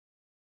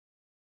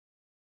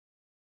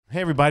Hey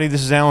everybody,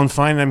 this is Alan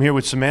Fine, and I'm here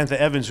with Samantha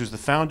Evans, who's the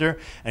founder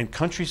and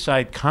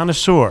countryside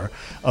connoisseur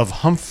of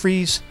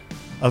Humphreys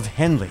of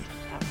Henley.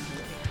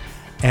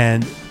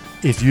 And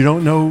if you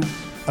don't know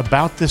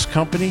about this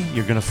company,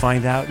 you're going to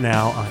find out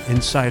now on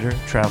Insider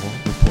Travel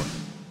Report.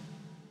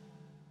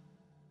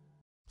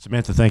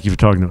 Samantha, thank you for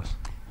talking to us.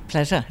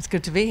 Pleasure. It's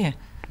good to be here.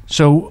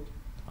 So,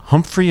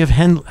 Humphreys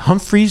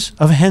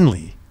of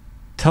Henley.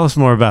 Tell us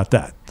more about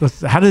that.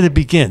 How did it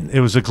begin?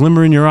 It was a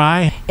glimmer in your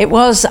eye? It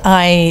was.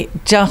 I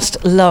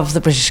just love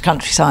the British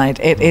countryside.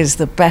 It is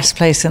the best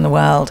place in the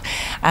world.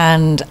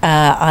 And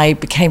I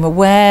became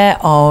aware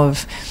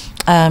of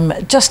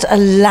just a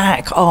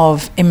lack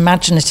of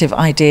imaginative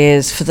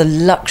ideas for the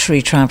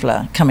luxury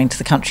traveller coming to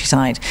the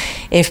countryside.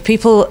 If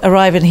people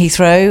arrive in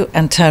Heathrow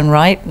and turn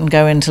right and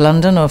go into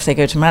London, or if they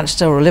go to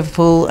Manchester or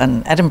Liverpool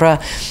and Edinburgh,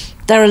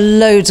 there are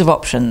loads of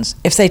options.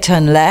 If they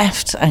turn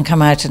left and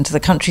come out into the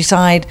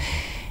countryside,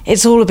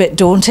 it's all a bit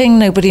daunting.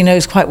 Nobody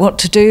knows quite what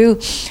to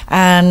do.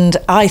 And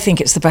I think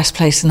it's the best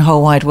place in the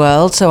whole wide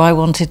world. So I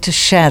wanted to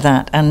share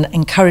that and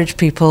encourage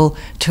people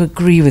to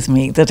agree with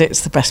me that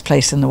it's the best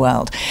place in the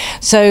world.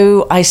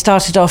 So I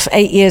started off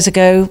 8 years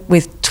ago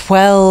with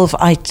 12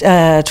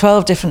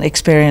 different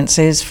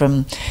experiences,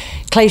 from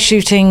clay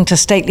shooting to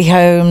stately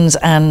homes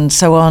and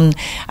so on.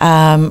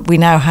 We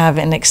now have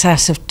in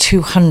excess of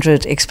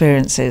 200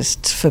 experiences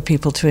for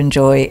people to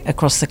enjoy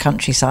across the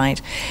countryside.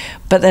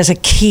 But there's a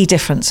key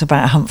difference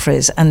about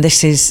Humphreys, and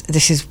this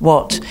is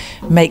what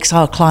makes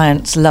our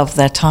clients love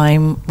their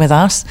time with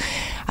us.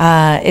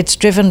 It's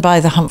driven by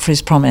the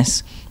Humphreys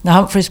Promise. The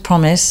Humphreys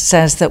Promise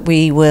says that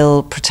we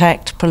will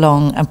protect,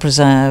 prolong and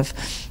preserve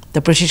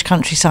the British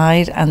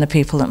countryside and the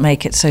people that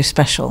make it so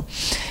special.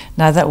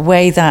 Now, the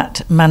way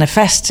that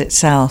manifests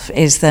itself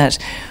is that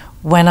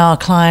when our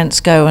clients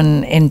go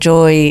and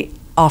enjoy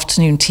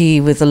afternoon tea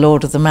with the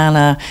Lord of the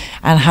Manor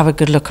and have a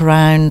good look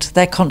around,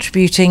 they're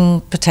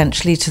contributing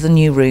potentially to the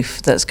new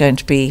roof that's going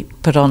to be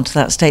put onto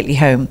that stately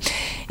home.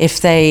 If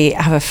they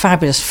have a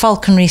fabulous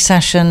falconry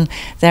session,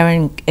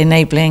 they're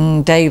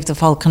enabling Dave the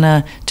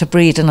falconer to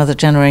breed another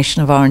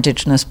generation of our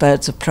indigenous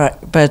birds of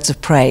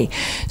prey.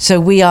 So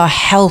we are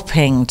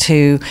helping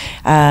to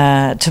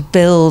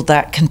build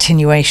that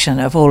continuation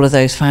of all of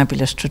those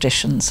fabulous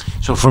traditions.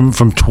 So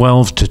from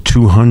 12 to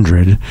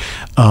 200,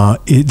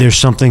 there's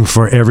something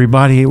for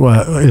everybody.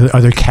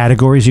 Are there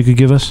categories you could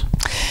give us?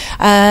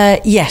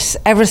 Yes,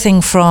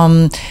 everything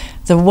from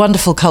the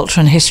wonderful culture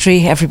and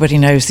history. Everybody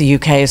knows the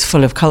UK is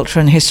full of culture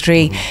and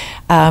history.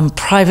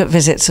 Private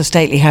visits of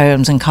stately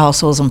homes and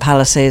castles and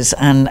palaces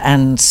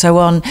and so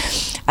on.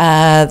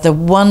 The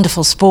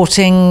wonderful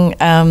sporting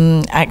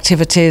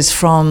activities,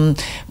 from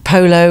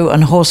polo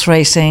and horse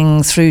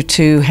racing through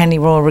to Henley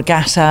Royal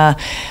Regatta,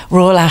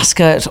 Royal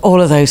Ascot,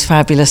 all of those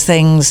fabulous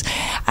things.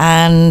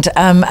 And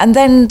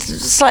then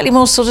slightly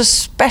more sort of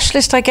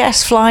specialist, I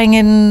guess, flying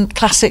in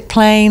classic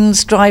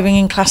planes, driving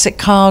in classic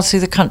cars through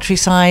the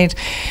countryside,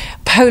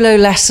 polo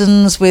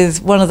lessons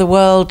with one of the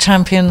world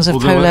champions of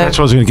polo. That's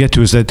what I was going to get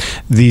to, is that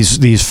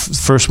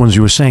these first ones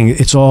you were saying,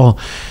 it's all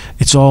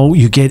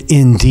you get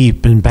in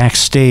deep and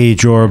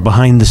backstage or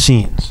behind the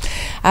scenes.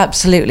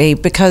 Absolutely,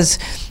 because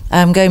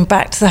going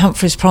back to the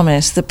Humphreys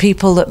Promise, the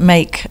people that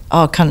make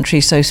our country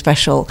so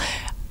special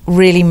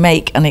really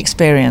make an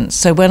experience.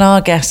 So when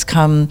our guests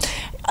come,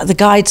 the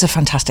guides are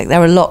fantastic.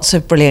 There are lots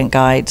of brilliant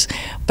guides,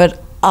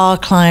 but our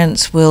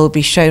clients will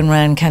be shown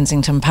around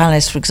Kensington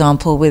Palace, for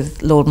example,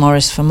 with Lord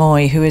Maurice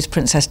Fermoy, who is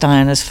Princess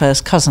Diana's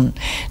first cousin.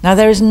 Now,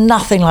 there is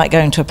nothing like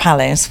going to a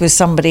palace with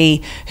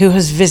somebody who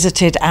has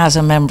visited as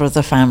a member of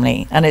the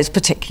family, and it's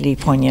particularly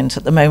poignant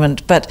at the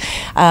moment. But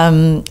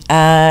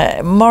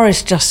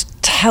Maurice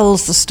just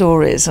tells the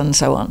stories and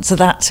so on, so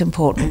that's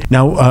important.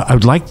 Now, I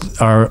would like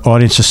our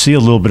audience to see a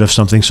little bit of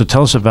something, so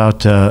tell us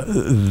about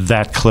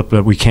that clip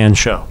that we can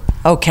show.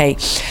 Okay.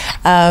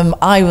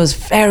 I was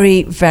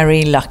very,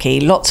 very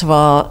lucky. Lots of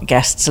our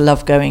guests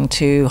love going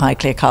to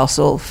Highclere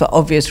Castle for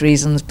obvious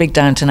reasons, big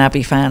Downton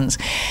Abbey fans.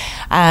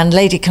 And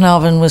Lady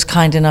Carnarvon was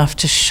kind enough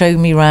to show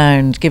me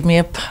round, give me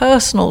a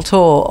personal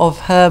tour of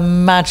her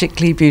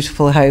magically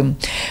beautiful home,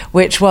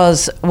 which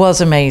was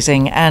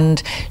amazing.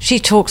 And she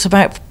talks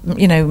about,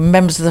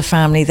 members of the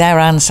family, their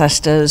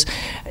ancestors,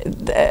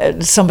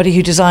 somebody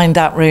who designed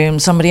that room,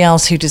 somebody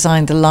else who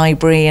designed the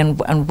library,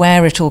 and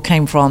where it all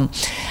came from.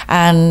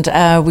 And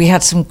we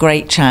had some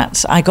great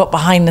chats. I got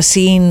behind the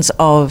scenes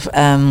of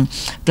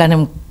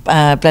Blenheim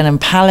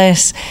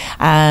Palace,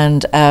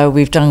 and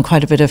we've done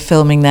quite a bit of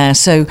filming there.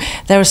 So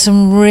there are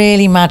some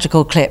really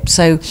magical clips.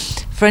 So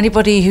for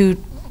anybody who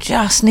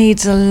just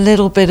needs a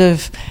little bit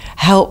of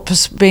help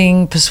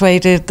being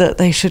persuaded that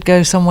they should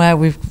go somewhere,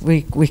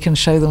 we can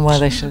show them where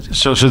they should.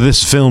 So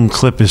this film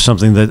clip is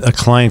something that a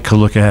client could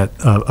look at,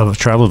 of a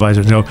travel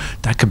advisor, and go,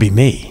 that could be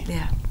me.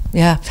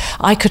 Yeah,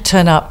 I could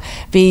turn up,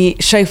 be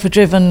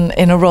chauffeur-driven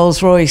in a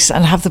Rolls-Royce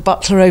and have the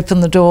butler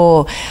open the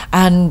door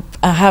and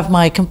have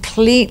my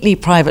completely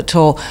private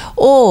tour,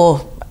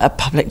 or a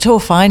public tour,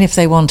 fine, if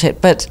they want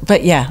it.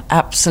 But yeah,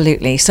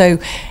 absolutely. So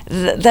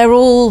they're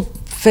all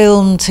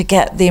filmed to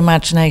get the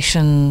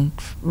imagination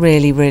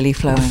really, really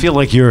flowing. I feel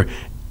like you're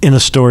in a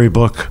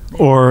storybook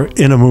or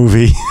in a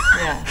movie,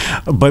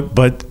 Yeah.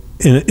 but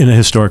in a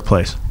historic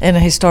place. In a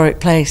historic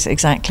place,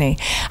 exactly.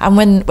 And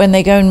when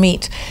they go and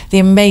meet the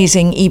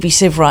amazing E.B.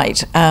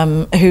 Sivwright,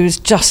 who's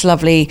just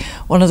lovely,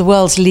 one of the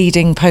world's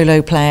leading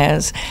polo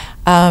players,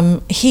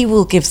 he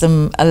will give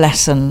them a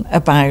lesson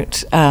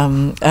about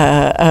how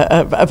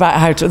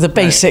to the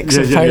basics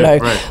of polo,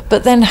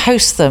 but then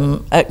host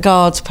them at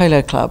Guards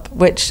Polo Club,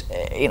 which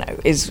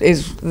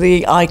is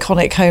the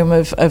iconic home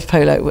of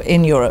polo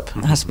in Europe,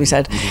 has to be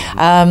said.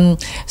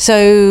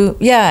 So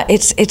yeah,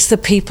 it's the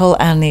people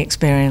and the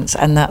experience,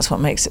 and that's what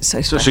makes it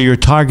so special. So your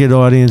target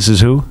audience is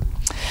who?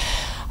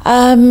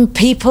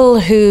 People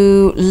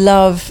who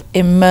love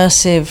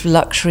immersive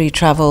luxury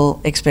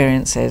travel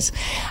experiences,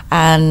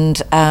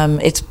 and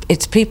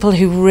it's people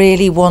who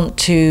really want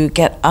to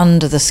get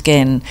under the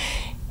skin.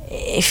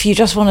 If you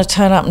just want to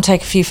turn up and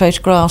take a few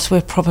photographs,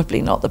 we're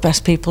probably not the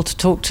best people to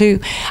talk to.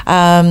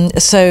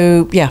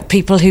 So yeah,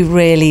 people who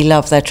really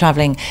love their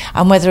travelling,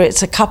 and whether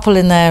it's a couple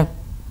in their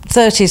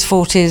 30s,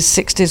 40s,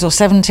 60s or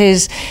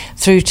 70s,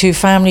 through to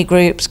family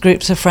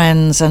groups of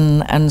friends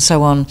and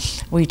so on.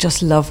 We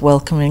just love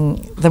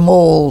welcoming them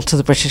all to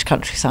the British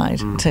countryside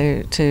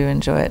to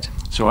enjoy it.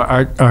 So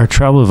our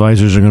travel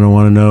advisors are going to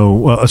want to know,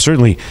 well,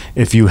 certainly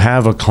if you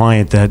have a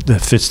client that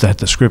fits that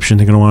description,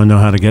 they're going to want to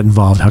know how to get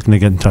involved. How can they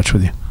get in touch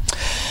with you?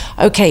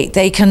 Okay,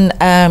 they can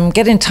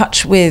get in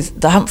touch with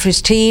the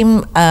Humphreys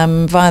team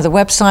via the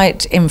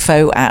website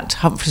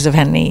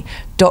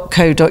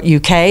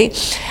info@humphreysofhenley.co.uk,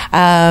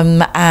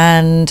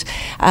 and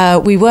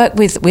we work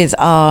with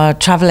our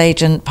travel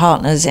agent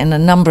partners in a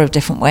number of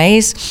different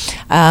ways.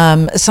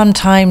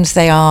 Sometimes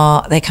they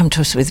come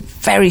to us with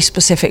very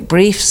specific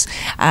briefs,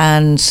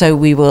 and so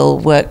we will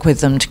work with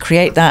them to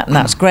create that, and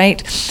that's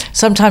great.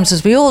 Sometimes,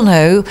 as we all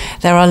know,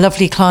 there are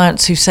lovely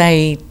clients who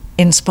say,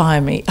 inspire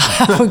me. I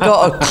haven't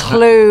got a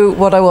clue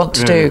what I want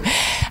to do.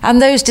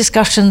 And those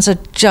discussions are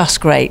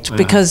just great,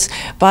 because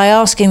by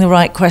asking the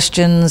right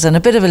questions and a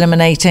bit of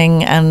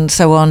eliminating and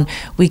so on,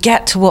 we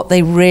get to what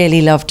they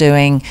really love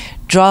doing,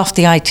 draft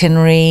the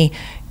itinerary,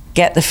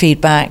 get the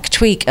feedback,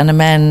 tweak and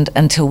amend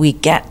until we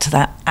get to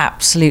that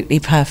absolutely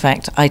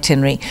perfect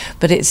itinerary.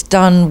 But it's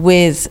done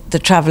with the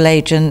travel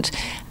agent,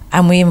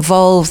 and we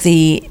involve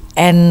the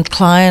end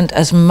client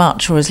as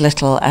much or as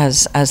little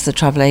as the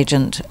travel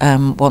agent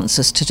wants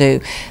us to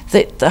do.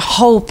 The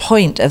whole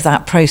point of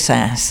that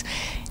process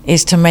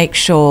is to make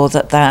sure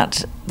that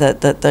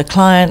the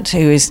client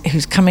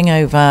who's coming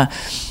over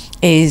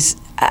is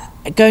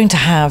going to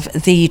have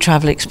the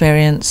travel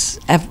experience,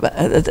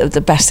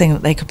 the best thing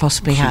that they could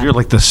possibly have. You're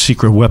like the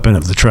secret weapon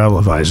of the travel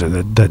advisor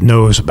that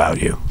knows about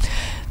you.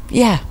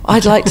 Yeah,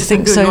 I'd like to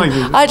think so.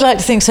 I'd like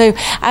to think so.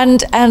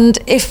 And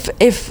if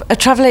a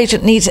travel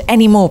agent needs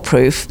any more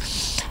proof,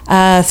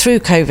 through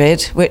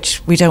COVID,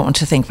 which we don't want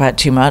to think about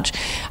too much,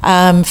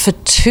 for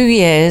 2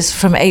 years,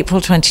 from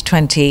April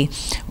 2020,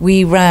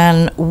 we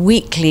ran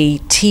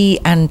weekly tea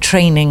and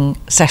training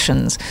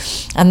sessions.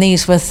 And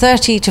these were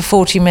 30 to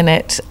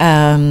 40-minute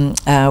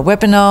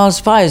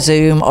webinars via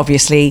Zoom,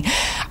 obviously.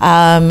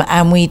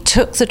 And we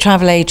took the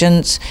travel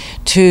agents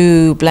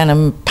to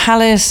Blenheim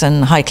Palace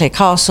and Highclere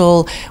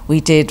Castle.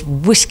 We did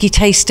whiskey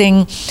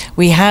tasting.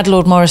 We had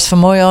Lord Maurice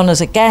Fermoy on as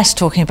a guest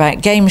talking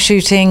about game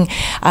shooting.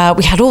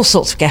 We had all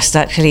sorts of guests,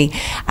 actually.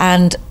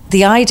 And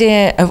the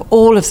idea of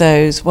all of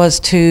those was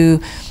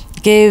to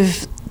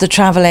give the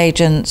travel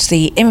agents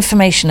the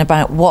information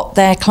about what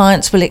their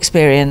clients will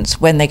experience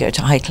when they go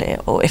to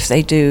Highclere, or if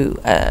they do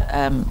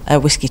a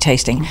whiskey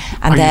tasting.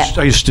 And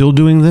are you still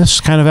doing this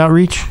kind of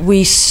outreach?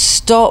 We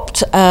stopped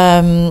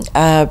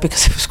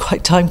because it was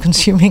quite time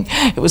consuming.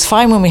 It was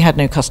fine when we had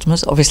no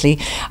customers, obviously,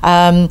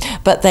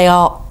 but they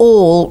are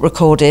all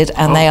recorded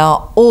and they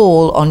are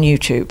all on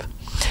YouTube.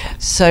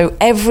 So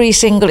every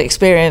single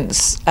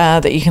experience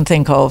that you can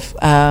think of.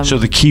 So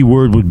the key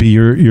word would be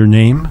your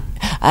name?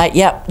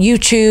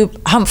 YouTube,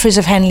 Humphreys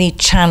of Henley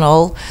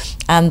channel,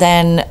 and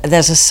then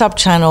there's a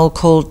sub-channel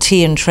called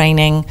Tea and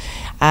Training,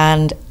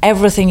 and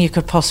everything you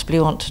could possibly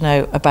want to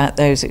know about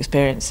those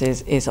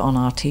experiences is on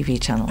our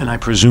TV channel. And I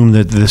presume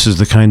that this is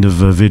the kind of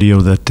video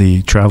that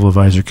the travel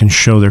advisor can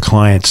show their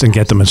clients and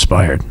get them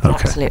inspired.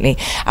 Okay. Absolutely.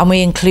 And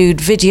we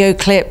include video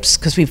clips,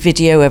 because we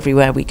video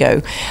everywhere we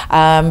go.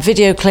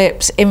 Video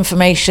clips,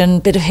 information,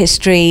 bit of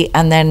history,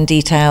 and then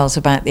details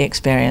about the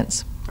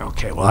experience.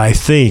 Okay, well, I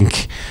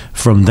think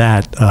from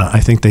that,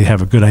 I think they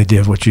have a good idea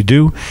of what you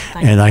do,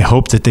 and I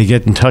hope that they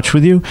get in touch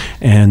with you,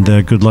 and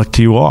good luck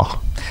to you all.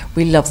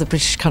 We love the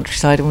British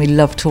countryside, and we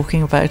love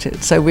talking about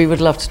it, so we would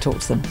love to talk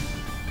to them.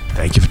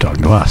 Thank you for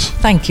talking to us.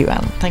 Thank you,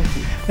 Alan. Thank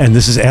you. And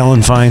this is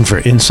Alan Fine for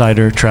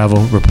Insider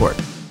Travel Report.